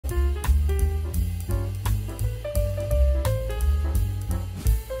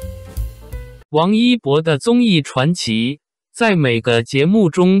王一博的综艺传奇，在每个节目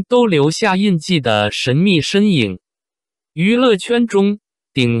中都留下印记的神秘身影。娱乐圈中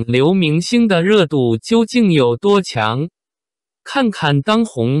顶流明星的热度究竟有多强？看看当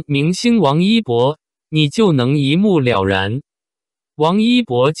红明星王一博，你就能一目了然。王一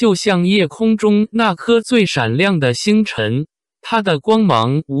博就像夜空中那颗最闪亮的星辰，他的光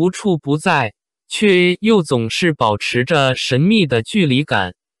芒无处不在，却又总是保持着神秘的距离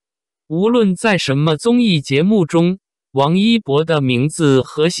感。无论在什么综艺节目中，王一博的名字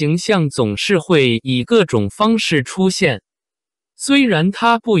和形象总是会以各种方式出现。虽然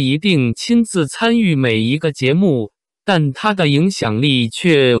他不一定亲自参与每一个节目，但他的影响力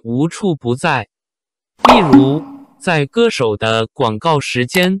却无处不在。例如，在歌手的广告时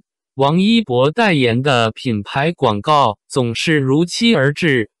间，王一博代言的品牌广告总是如期而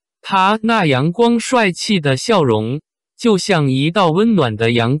至，他那阳光帅气的笑容，就像一道温暖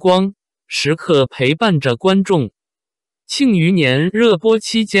的阳光，时刻陪伴着观众。庆余年热播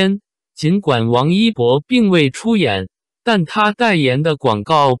期间，尽管王一博并未出演，但他代言的广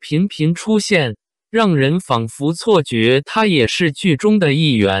告频频出现，让人仿佛错觉他也是剧中的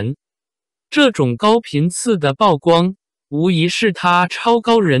一员。这种高频次的曝光，无疑是他超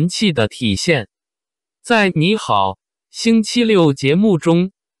高人气的体现。在你好，星期六节目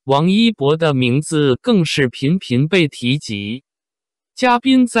中，王一博的名字更是频频被提及。嘉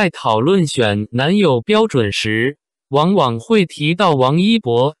宾在讨论选男友标准时，往往会提到王一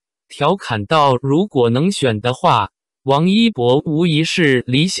博，调侃到如果能选的话，王一博无疑是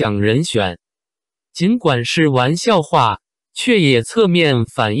理想人选。尽管是玩笑话，却也侧面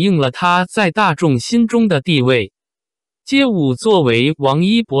反映了他在大众心中的地位。街舞作为王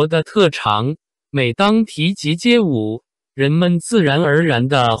一博的特长，每当提及街舞，人们自然而然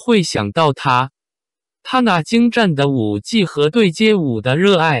地会想到他。他那精湛的舞技和对街舞的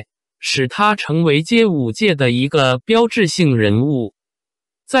热爱，使他成为街舞界的一个标志性人物。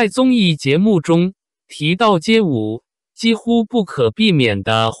在综艺节目中，提到街舞，几乎不可避免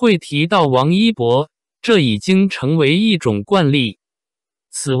地会提到王一博，这已经成为一种惯例。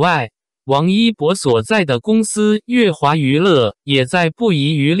此外，王一博所在的公司乐华娱乐也在不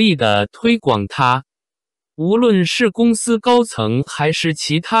遗余力地推广他。无论是公司高层还是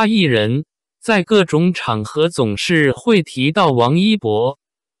其他艺人，在各种场合总是会提到王一博。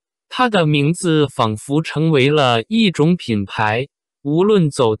他的名字仿佛成为了一种品牌，无论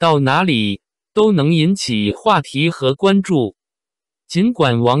走到哪里，都能引起话题和关注。尽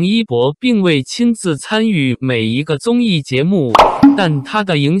管王一博并未亲自参与每一个综艺节目，但他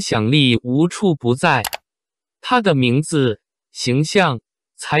的影响力无处不在。他的名字、形象、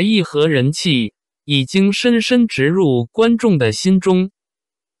才艺和人气已经深深植入观众的心中。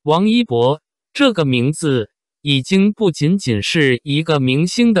王一博这个名字已经不仅仅是一个明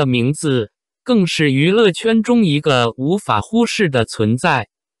星的名字，更是娱乐圈中一个无法忽视的存在。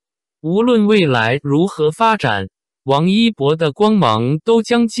无论未来如何发展，王一博的光芒都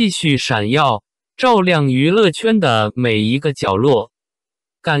将继续闪耀，照亮娱乐圈的每一个角落。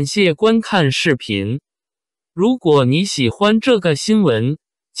感谢观看视频。如果你喜欢这个新闻，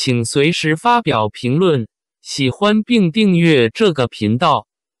请随时发表评论，喜欢并订阅这个频道。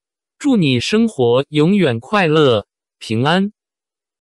祝你生活永远快乐、平安。